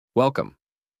Welcome.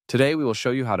 Today we will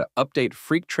show you how to update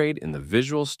Freqtrade in the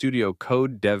Visual Studio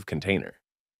Code Dev container.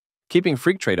 Keeping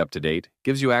Freqtrade up to date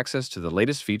gives you access to the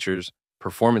latest features,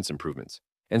 performance improvements,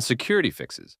 and security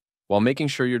fixes while making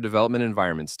sure your development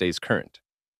environment stays current.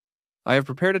 I have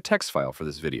prepared a text file for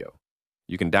this video.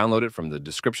 You can download it from the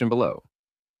description below.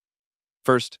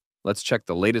 First, let's check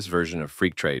the latest version of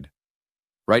Freqtrade.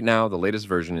 Right now, the latest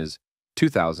version is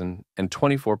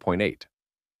 2024.8.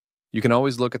 You can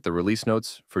always look at the release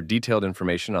notes for detailed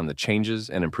information on the changes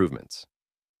and improvements.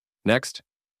 Next,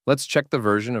 let's check the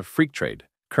version of Freqtrade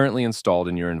currently installed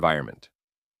in your environment.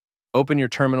 Open your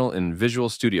terminal in Visual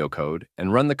Studio Code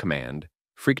and run the command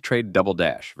Freqtrade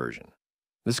 -- version.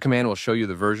 This command will show you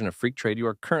the version of Freqtrade you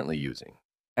are currently using.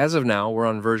 As of now, we're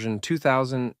on version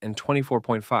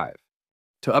 2024.5.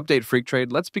 To update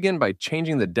Freqtrade, let's begin by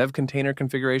changing the dev container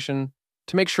configuration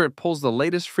to make sure it pulls the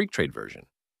latest Freqtrade version.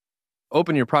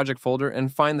 Open your project folder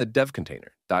and find the dev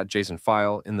container.json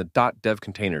file in the .dev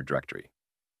container directory.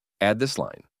 Add this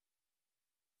line.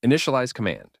 Initialize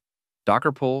command.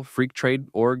 Docker pull freqtrade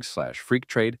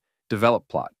org/freqtrade develop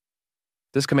plot.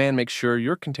 This command makes sure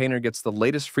your container gets the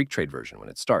latest Freqtrade version when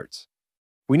it starts.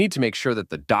 We need to make sure that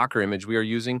the Docker image we are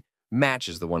using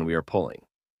matches the one we are pulling.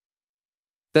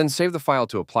 Then save the file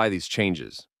to apply these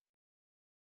changes.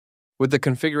 With the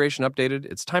configuration updated,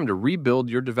 it's time to rebuild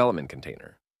your development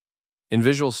container. In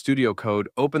Visual Studio Code,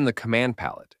 open the command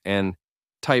palette and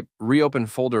type reopen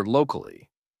folder locally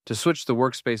to switch the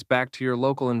workspace back to your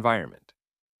local environment.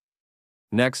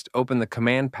 Next, open the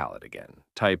command palette again.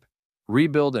 Type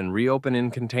rebuild and reopen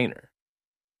in container.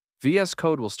 VS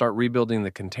Code will start rebuilding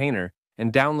the container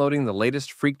and downloading the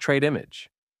latest Freqtrade image.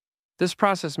 This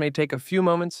process may take a few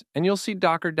moments, and you'll see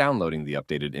Docker downloading the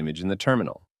updated image in the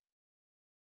terminal.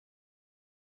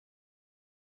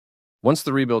 Once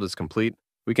the rebuild is complete,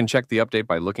 we can check the update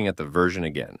by looking at the version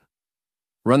again.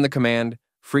 Run the command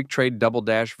Freqtrade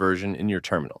 -- version in your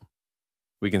terminal.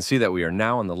 We can see that we are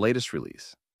now on the latest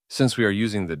release. Since we are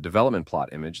using the development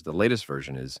plot image, the latest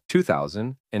version is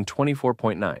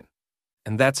 2024.9.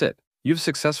 And that's it. You've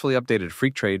successfully updated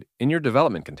Freqtrade in your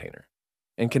development container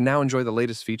and can now enjoy the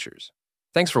latest features.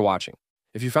 Thanks for watching.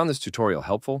 If you found this tutorial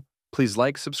helpful, please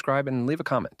like, subscribe, and leave a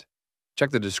comment.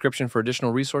 Check the description for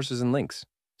additional resources and links.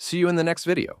 See you in the next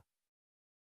video.